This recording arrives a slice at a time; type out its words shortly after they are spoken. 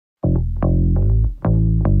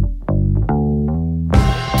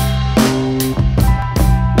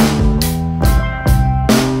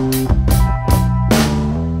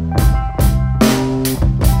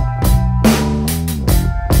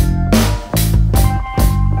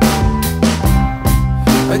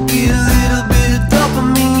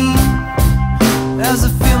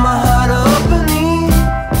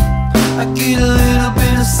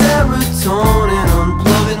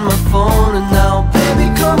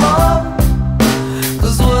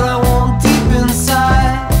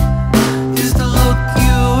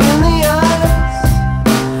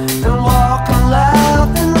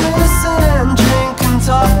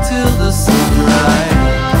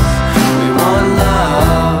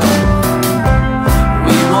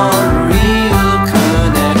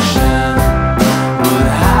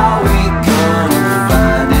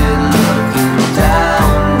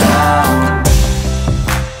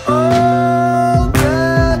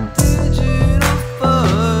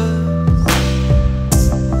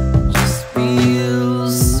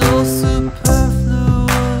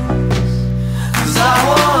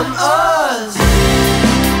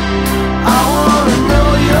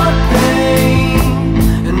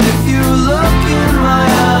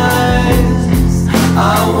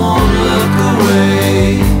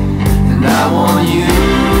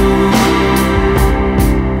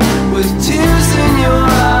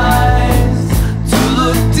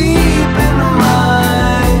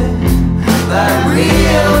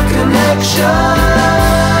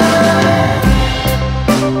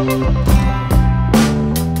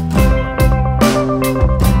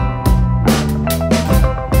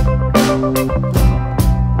One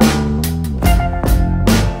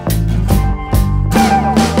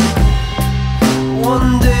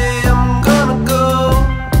day I'm gonna go,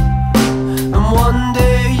 and one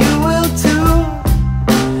day you will too.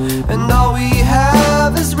 And all we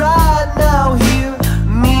have is right now here,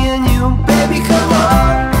 me and you, baby, come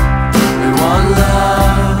on. We want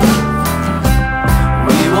love,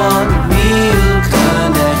 we want real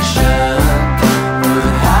connection, but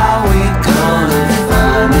how we gonna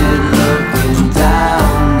find it looking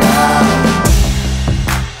down now?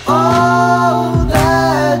 All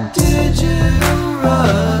that digital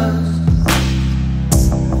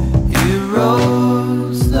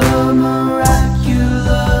rose the miraculous.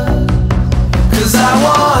 'Cause I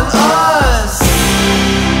want us,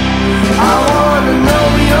 I wanna know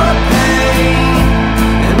your pain.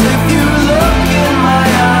 And if you look in my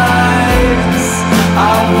eyes,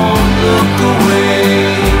 I won't look away.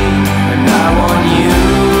 And I want you,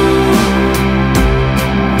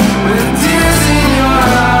 with tears in your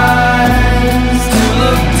eyes, to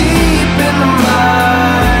look deep into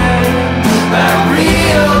mine. That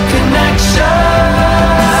real connection.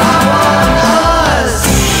 I want us,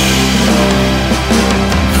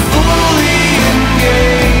 fully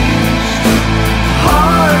engaged,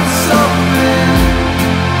 hearts open,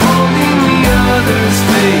 holding the other's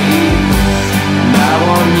face. And I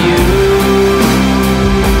want you,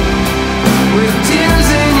 with tears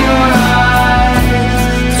in your eyes,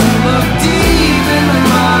 to look deep into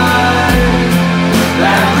mine.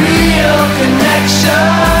 That real connection.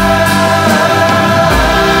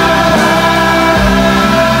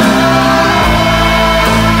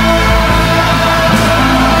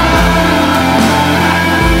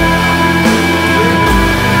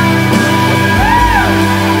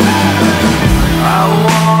 I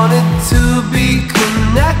wanted to be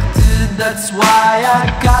connected, that's why I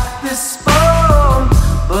got this phone.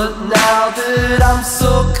 But now that I'm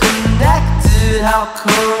so connected, how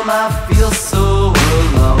come I feel so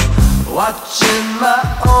alone? Watching my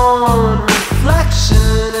own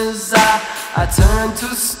reflection as I turn to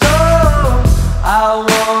stone. I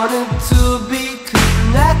wanted to be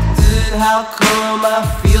connected, how come I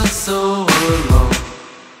feel so alone?